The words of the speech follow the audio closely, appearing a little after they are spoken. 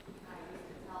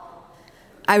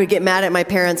I would get mad at my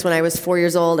parents when I was 4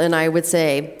 years old, and I would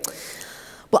say,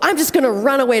 well, I'm just going to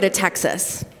run away to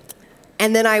Texas.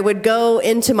 And then I would go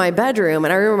into my bedroom,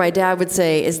 and I remember my dad would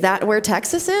say, is that where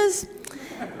Texas is?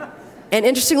 And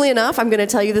interestingly enough, I'm going to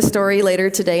tell you the story later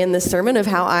today in this sermon of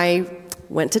how I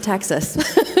went to Texas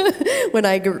when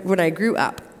I grew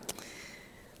up.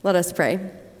 Let us pray.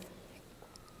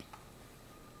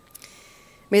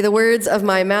 May the words of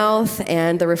my mouth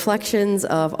and the reflections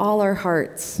of all our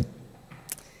hearts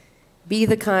be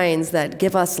the kinds that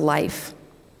give us life,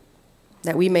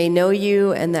 that we may know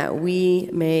you and that we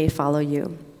may follow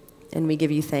you. And we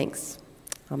give you thanks.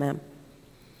 Amen.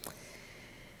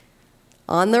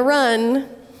 On the run.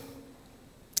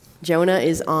 Jonah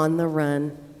is on the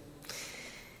run.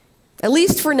 At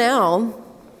least for now,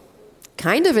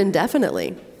 kind of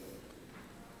indefinitely.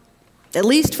 At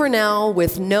least for now,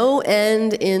 with no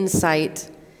end in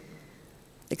sight,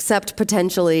 except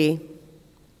potentially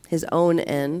his own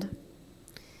end.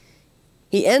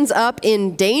 He ends up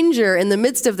in danger in the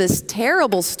midst of this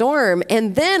terrible storm.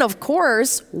 And then, of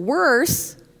course,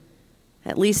 worse,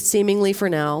 at least seemingly for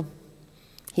now,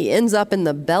 he ends up in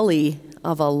the belly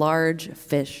of a large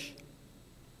fish.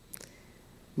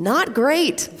 Not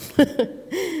great.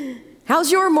 How's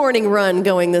your morning run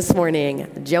going this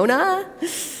morning, Jonah?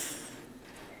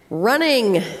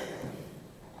 Running. I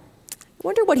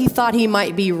wonder what he thought he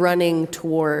might be running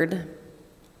toward.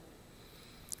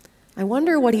 I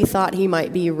wonder what he thought he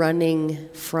might be running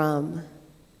from.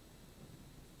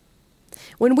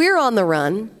 When we're on the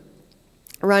run,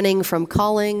 running from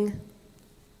calling,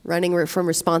 running from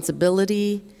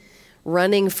responsibility,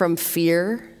 running from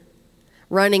fear,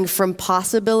 running from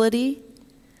possibility,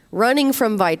 running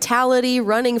from vitality,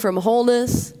 running from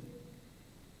wholeness,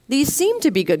 these seem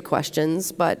to be good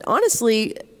questions, but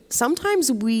honestly,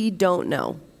 sometimes we don't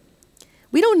know.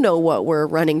 We don't know what we're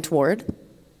running toward.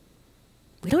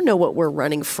 We don't know what we're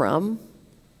running from.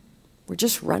 We're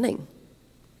just running.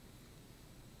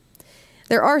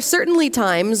 There are certainly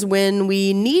times when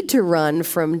we need to run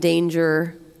from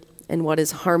danger and what is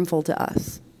harmful to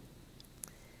us.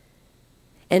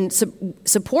 And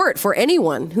support for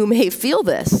anyone who may feel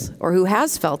this or who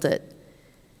has felt it.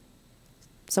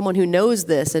 Someone who knows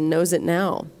this and knows it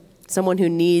now. Someone who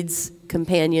needs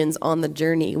companions on the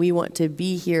journey. We want to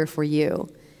be here for you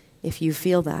if you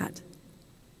feel that.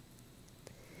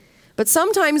 But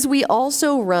sometimes we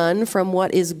also run from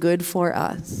what is good for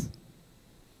us,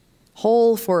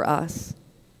 whole for us,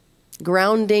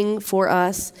 grounding for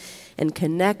us, and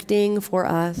connecting for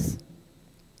us.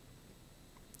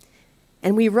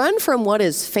 And we run from what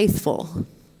is faithful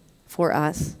for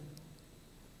us.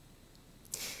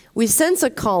 We sense a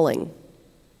calling.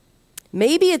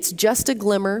 Maybe it's just a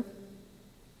glimmer,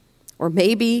 or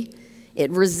maybe it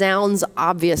resounds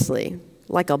obviously,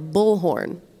 like a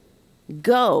bullhorn.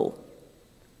 Go.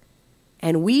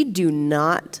 And we do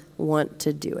not want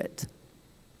to do it.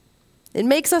 It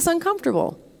makes us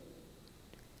uncomfortable.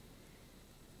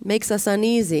 It makes us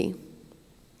uneasy.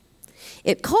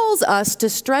 It calls us to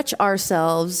stretch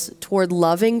ourselves toward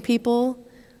loving people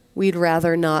we'd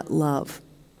rather not love.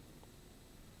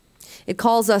 It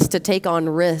calls us to take on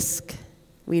risk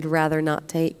we'd rather not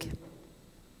take.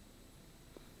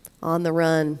 On the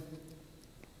run.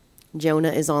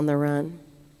 Jonah is on the run.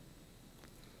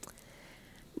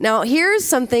 Now, here's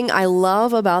something I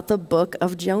love about the book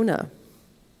of Jonah.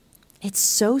 It's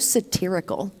so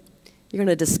satirical. You're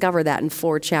going to discover that in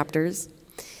 4 chapters.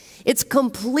 It's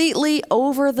completely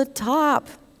over the top.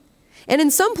 And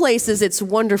in some places, it's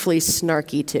wonderfully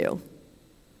snarky, too.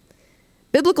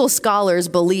 Biblical scholars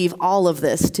believe all of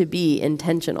this to be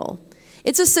intentional.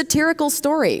 It's a satirical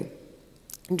story,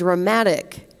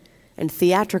 dramatic and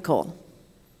theatrical.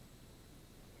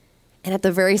 And at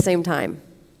the very same time,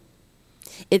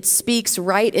 it speaks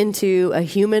right into a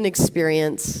human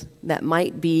experience that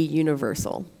might be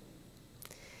universal.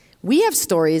 We have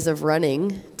stories of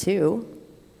running, too.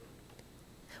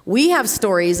 We have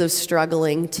stories of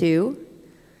struggling, too.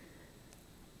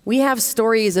 We have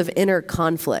stories of inner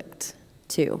conflict,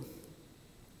 too.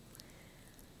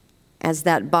 As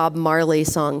that Bob Marley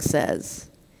song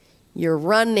says, you're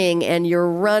running and you're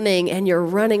running and you're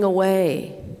running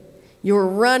away. You're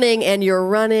running and you're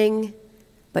running,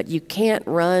 but you can't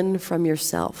run from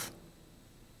yourself.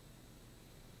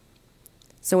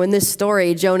 So in this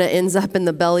story, Jonah ends up in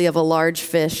the belly of a large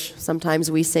fish.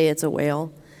 Sometimes we say it's a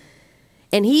whale.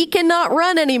 And he cannot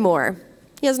run anymore.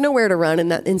 He has nowhere to run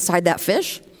inside that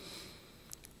fish.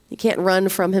 He can't run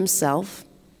from himself.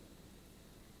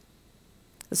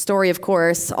 The story, of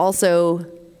course, also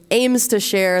aims to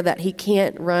share that he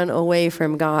can't run away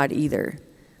from God either.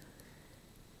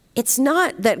 It's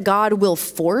not that God will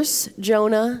force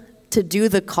Jonah to do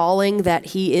the calling that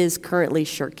he is currently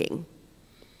shirking.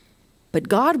 But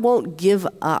God won't give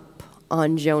up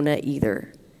on Jonah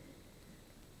either.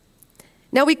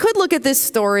 Now, we could look at this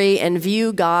story and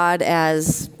view God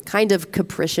as kind of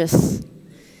capricious,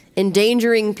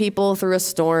 endangering people through a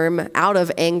storm out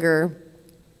of anger,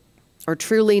 or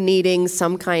truly needing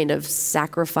some kind of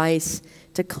sacrifice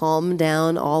to calm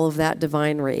down all of that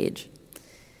divine rage.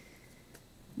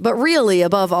 But really,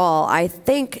 above all, I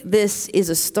think this is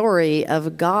a story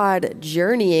of God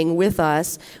journeying with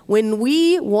us when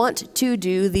we want to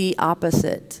do the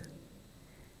opposite.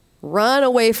 Run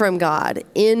away from God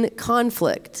in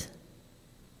conflict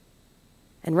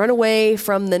and run away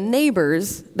from the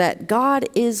neighbors that God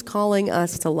is calling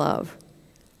us to love.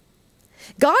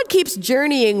 God keeps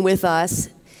journeying with us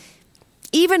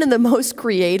even in the most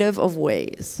creative of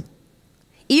ways,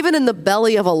 even in the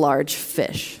belly of a large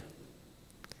fish.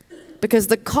 Because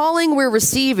the calling we're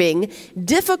receiving,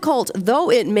 difficult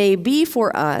though it may be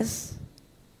for us,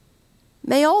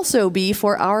 may also be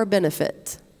for our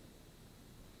benefit.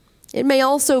 It may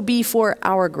also be for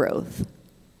our growth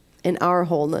and our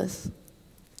wholeness.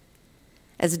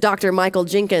 As Dr. Michael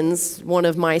Jenkins, one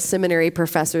of my seminary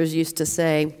professors, used to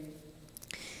say,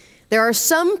 there are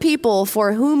some people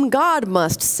for whom God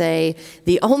must say,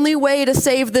 the only way to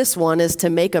save this one is to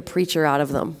make a preacher out of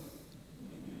them.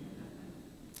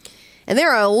 And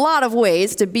there are a lot of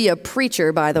ways to be a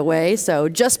preacher, by the way, so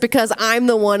just because I'm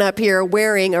the one up here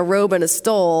wearing a robe and a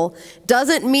stole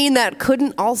doesn't mean that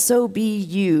couldn't also be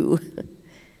you.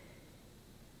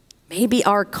 Maybe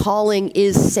our calling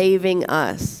is saving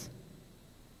us,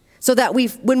 so that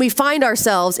when we find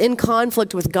ourselves in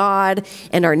conflict with God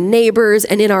and our neighbors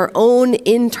and in our own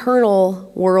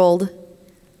internal world,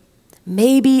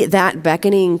 maybe that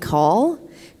beckoning call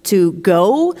to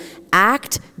go,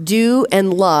 act, do,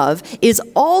 and love is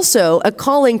also a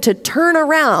calling to turn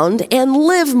around and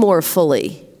live more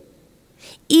fully,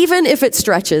 even if it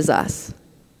stretches us,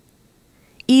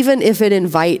 even if it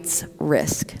invites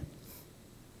risk.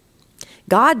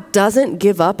 God doesn't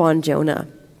give up on Jonah.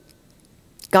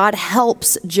 God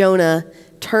helps Jonah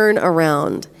turn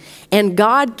around, and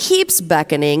God keeps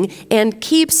beckoning and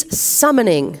keeps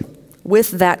summoning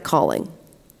with that calling.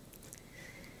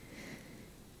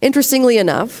 Interestingly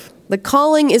enough, the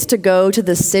calling is to go to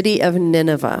the city of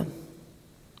Nineveh,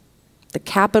 the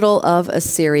capital of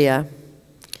Assyria,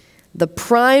 the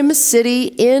prime city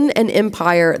in an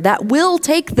empire that will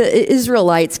take the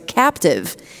Israelites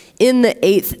captive in the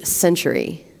 8th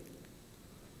century.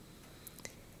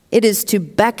 It is to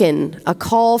beckon, a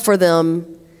call for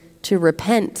them to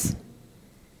repent.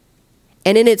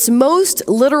 And in its most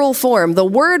literal form, the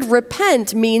word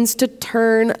repent means to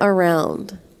turn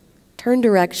around, turn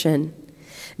direction.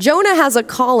 Jonah has a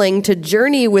calling to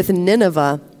journey with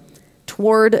Nineveh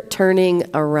toward turning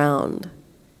around.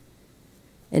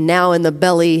 And now in the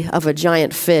belly of a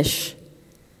giant fish,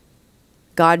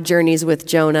 God journeys with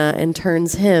Jonah and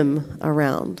turns him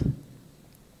around.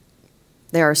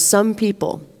 There are some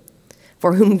people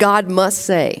for whom God must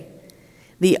say,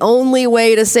 the only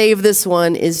way to save this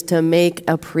one is to make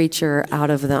a preacher out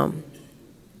of them.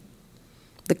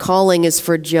 The calling is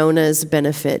for Jonah's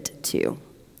benefit too.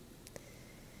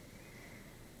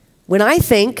 When I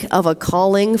think of a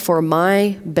calling for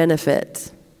my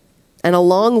benefit, and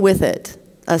along with it,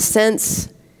 a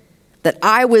sense that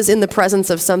I was in the presence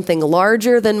of something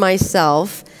larger than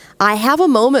myself, I have a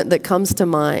moment that comes to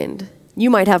mind.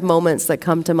 You might have moments that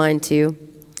come to mind too.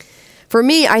 For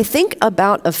me, I think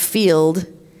about a field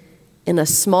in a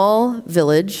small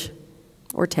village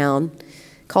or town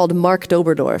called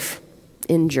Marktoberdorf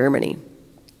in Germany.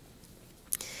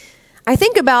 I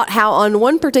think about how on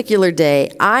one particular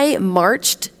day, I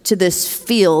marched to this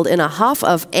field in a huff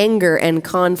of anger and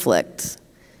conflict.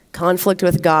 Conflict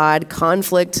with God,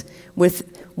 conflict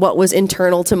with what was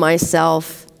internal to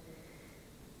myself,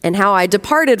 and how I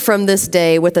departed from this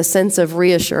day with a sense of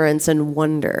reassurance and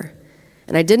wonder.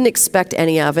 And I didn't expect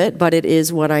any of it, but it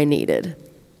is what I needed.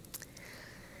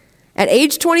 At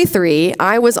age 23,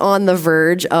 I was on the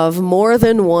verge of more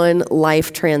than one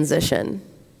life transition.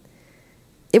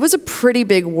 It was a pretty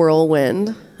big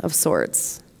whirlwind of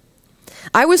sorts.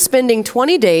 I was spending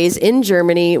 20 days in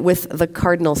Germany with the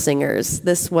Cardinal Singers.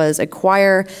 This was a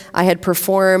choir I had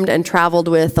performed and traveled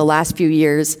with the last few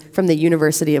years from the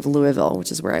University of Louisville,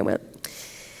 which is where I went.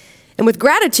 And with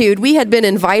gratitude, we had been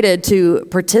invited to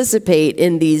participate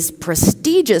in these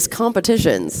prestigious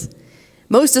competitions,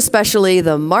 most especially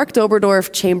the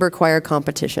Marktoberdorf Chamber Choir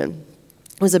competition.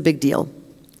 It was a big deal.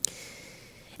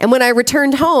 And when I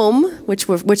returned home, which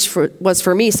was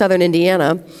for me, Southern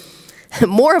Indiana,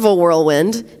 More of a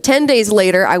whirlwind. 10 days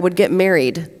later, I would get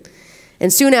married.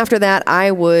 And soon after that,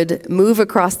 I would move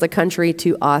across the country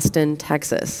to Austin,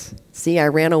 Texas. See, I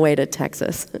ran away to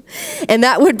Texas. And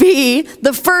that would be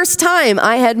the first time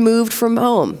I had moved from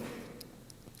home.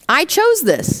 I chose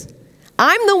this.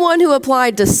 I'm the one who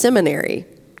applied to seminary.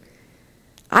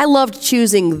 I loved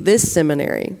choosing this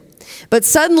seminary. But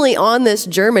suddenly on this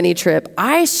Germany trip,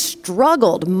 I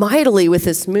struggled mightily with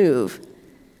this move.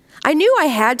 I knew I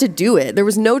had to do it. There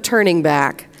was no turning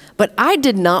back, but I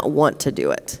did not want to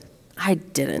do it. I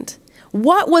didn't.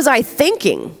 What was I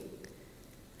thinking?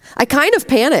 I kind of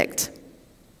panicked.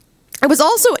 I was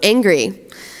also angry.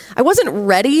 I wasn't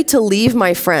ready to leave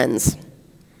my friends,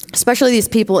 especially these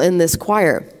people in this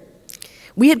choir.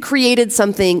 We had created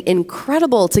something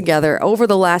incredible together over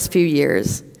the last few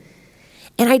years,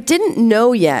 and I didn't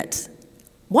know yet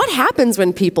what happens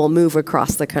when people move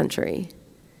across the country.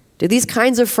 Do these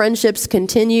kinds of friendships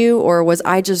continue, or was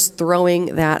I just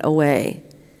throwing that away?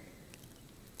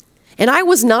 And I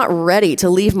was not ready to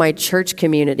leave my church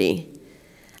community.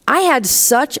 I had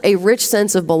such a rich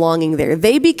sense of belonging there.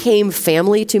 They became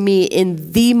family to me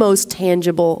in the most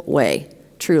tangible way,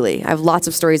 truly. I have lots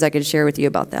of stories I could share with you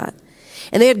about that.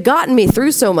 And they had gotten me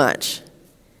through so much.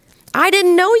 I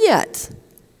didn't know yet.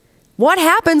 What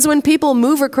happens when people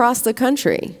move across the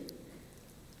country?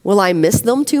 Will I miss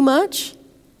them too much?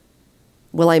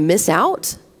 Will I miss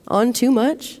out on too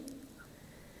much?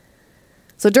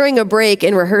 So during a break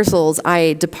in rehearsals,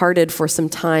 I departed for some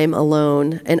time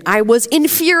alone, and I was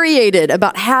infuriated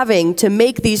about having to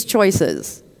make these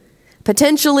choices,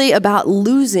 potentially about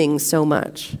losing so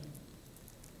much.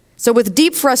 So with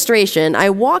deep frustration,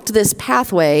 I walked this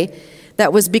pathway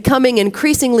that was becoming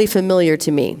increasingly familiar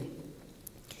to me.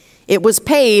 It was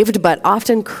paved, but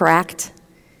often cracked.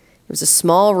 It was a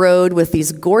small road with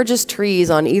these gorgeous trees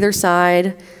on either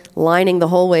side, lining the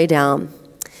whole way down.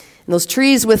 And those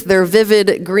trees with their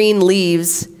vivid green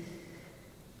leaves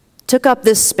took up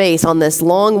this space on this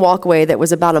long walkway that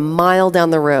was about a mile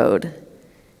down the road.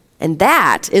 And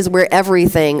that is where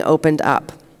everything opened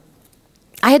up.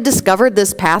 I had discovered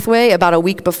this pathway about a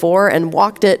week before and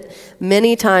walked it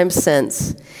many times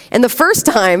since. And the first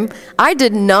time, I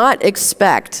did not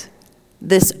expect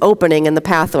this opening in the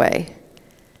pathway,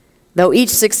 though each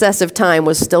successive time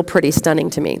was still pretty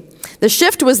stunning to me. The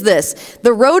shift was this: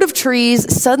 the road of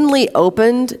trees suddenly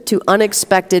opened to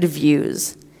unexpected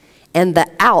views, and the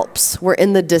Alps were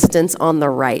in the distance on the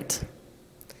right.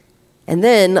 And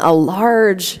then a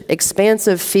large,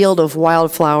 expansive field of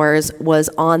wildflowers was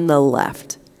on the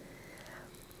left.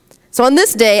 So on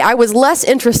this day, I was less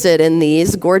interested in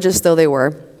these, gorgeous though they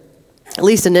were, at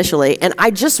least initially, and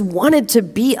I just wanted to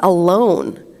be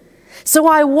alone. So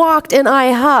I walked and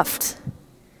I huffed.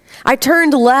 I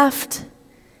turned left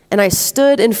and I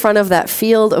stood in front of that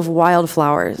field of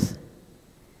wildflowers.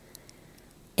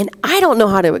 And I don't know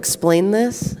how to explain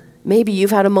this. Maybe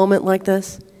you've had a moment like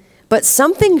this. But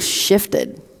something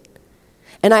shifted.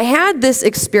 And I had this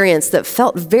experience that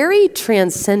felt very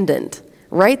transcendent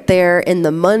right there in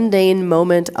the mundane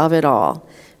moment of it all,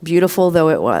 beautiful though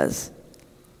it was.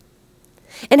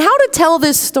 And how to tell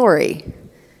this story?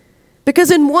 Because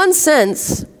in one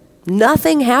sense,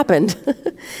 nothing happened,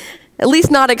 at least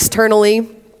not externally.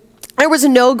 There was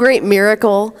no great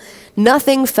miracle.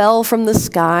 Nothing fell from the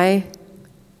sky.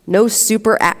 No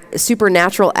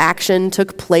supernatural action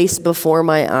took place before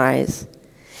my eyes.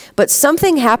 But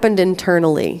something happened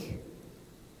internally.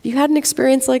 Have you had an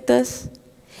experience like this?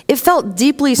 It felt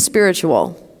deeply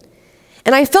spiritual.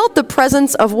 And I felt the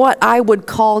presence of what I would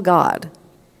call God.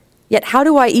 Yet how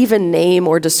do I even name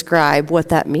or describe what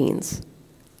that means?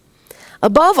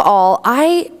 Above all,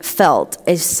 I felt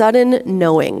a sudden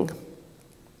knowing.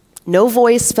 No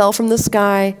voice fell from the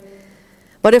sky,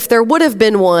 but if there would have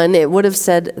been one, it would have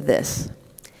said this: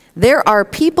 there are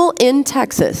people in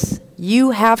Texas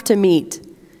you have to meet,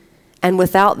 and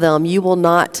without them, you will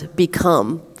not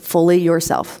become fully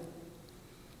yourself.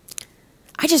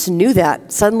 I just knew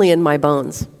that suddenly in my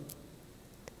bones.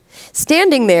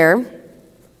 Standing there,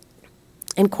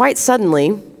 and quite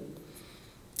suddenly,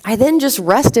 I then just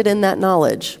rested in that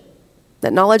knowledge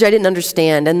I didn't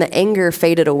understand, and the anger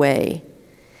faded away.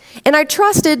 And I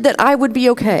trusted that I would be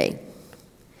okay,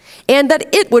 and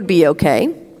that it would be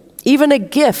okay, even a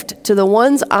gift to the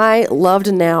ones I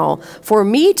loved now, for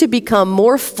me to become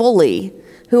more fully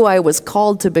who I was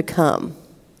called to become.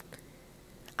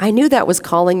 I knew that was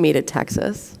calling me to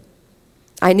Texas.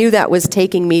 I knew that was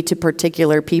taking me to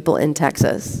particular people in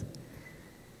Texas.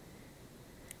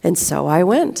 And so I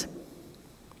went.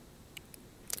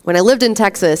 When I lived in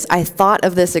Texas, I thought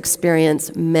of this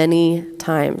experience many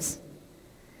times.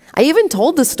 I even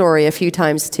told the story a few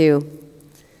times too.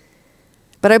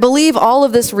 But I believe all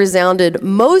of this resounded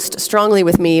most strongly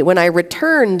with me when I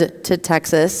returned to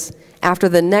Texas after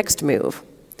the next move,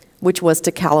 which was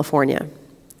to California.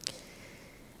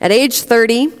 At age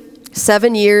 30,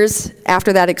 7 years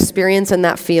after that experience in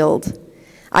that field,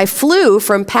 I flew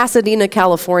from Pasadena,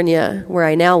 California, where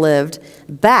I now lived,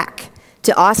 back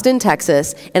to Austin,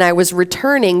 Texas, and I was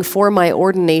returning for my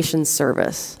ordination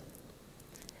service.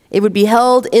 It would be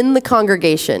held in the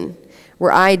congregation,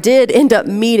 where I did end up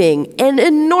meeting an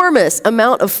enormous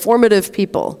amount of formative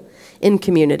people in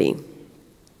community.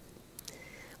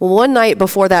 Well, one night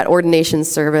before that ordination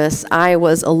service, I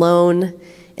was alone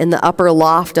in the upper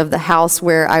loft of the house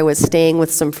where I was staying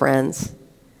with some friends.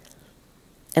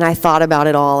 And I thought about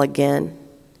it all again.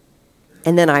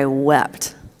 And then I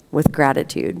wept with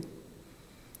gratitude.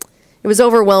 It was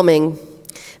overwhelming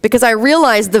because I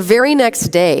realized the very next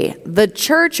day the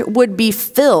church would be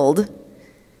filled,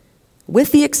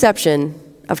 with the exception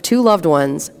of 2 loved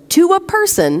ones, to a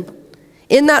person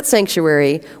in that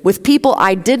sanctuary with people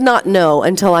I did not know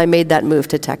until I made that move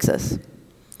to Texas.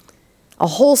 A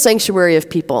whole sanctuary of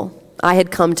people I had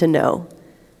come to know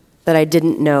that I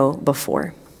didn't know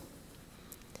before.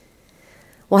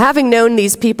 Well, having known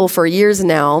these people for years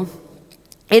now,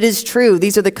 it is true,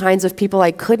 these are the kinds of people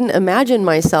I couldn't imagine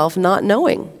myself not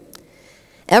knowing.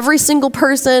 Every single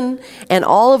person and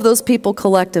all of those people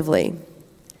collectively,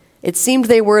 it seemed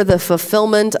they were the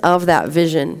fulfillment of that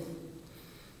vision,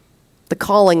 the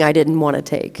calling I didn't want to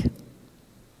take,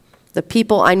 the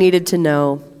people I needed to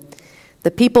know,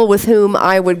 the people with whom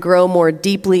I would grow more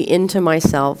deeply into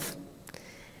myself,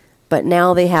 but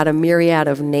now they had a myriad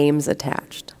of names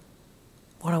attached.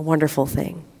 What a wonderful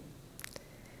thing.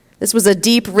 This was a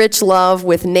deep, rich love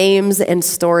with names and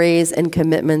stories and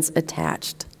commitments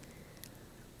attached.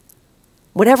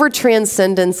 Whatever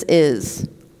transcendence is,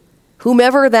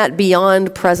 whomever that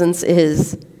beyond presence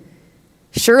is,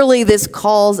 surely this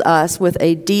calls us with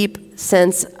a deep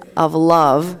sense of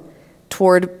love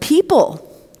toward people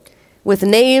with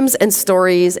names and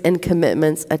stories and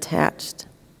commitments attached.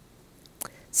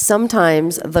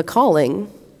 Sometimes the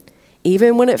calling,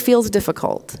 even when it feels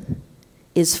difficult,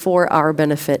 is for our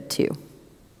benefit too.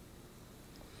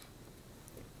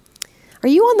 Are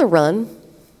you on the run?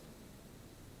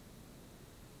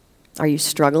 Are you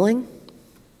struggling?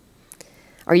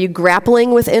 Are you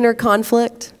grappling with inner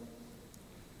conflict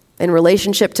in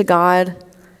relationship to God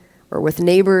or with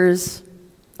neighbors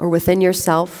or within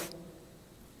yourself?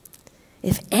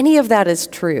 If any of that is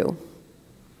true,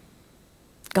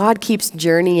 God keeps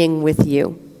journeying with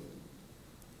you.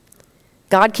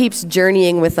 God keeps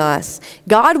journeying with us.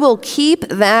 God will keep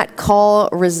that call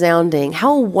resounding.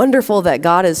 How wonderful that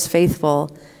God is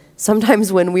faithful,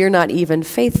 sometimes when we're not even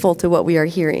faithful to what we are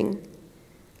hearing.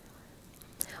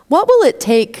 What will it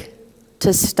take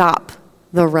to stop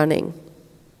the running?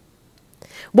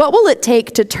 What will it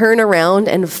take to turn around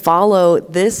and follow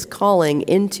this calling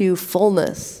into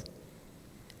fullness?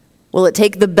 Will it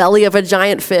take the belly of a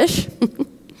giant fish?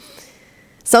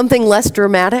 Something less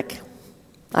dramatic,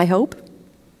 I hope.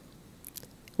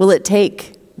 Will it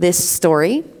take this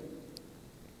story,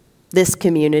 this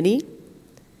community,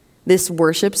 this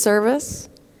worship service,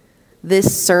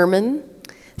 this sermon,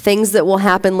 things that will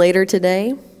happen later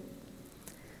today?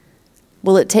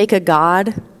 Will it take a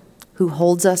God who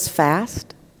holds us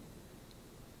fast?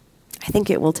 I think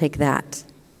it will take that.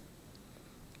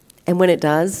 And when it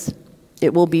does,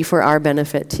 it will be for our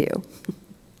benefit too.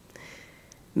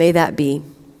 May that be,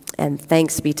 and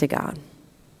thanks be to God.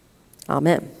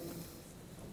 Amen.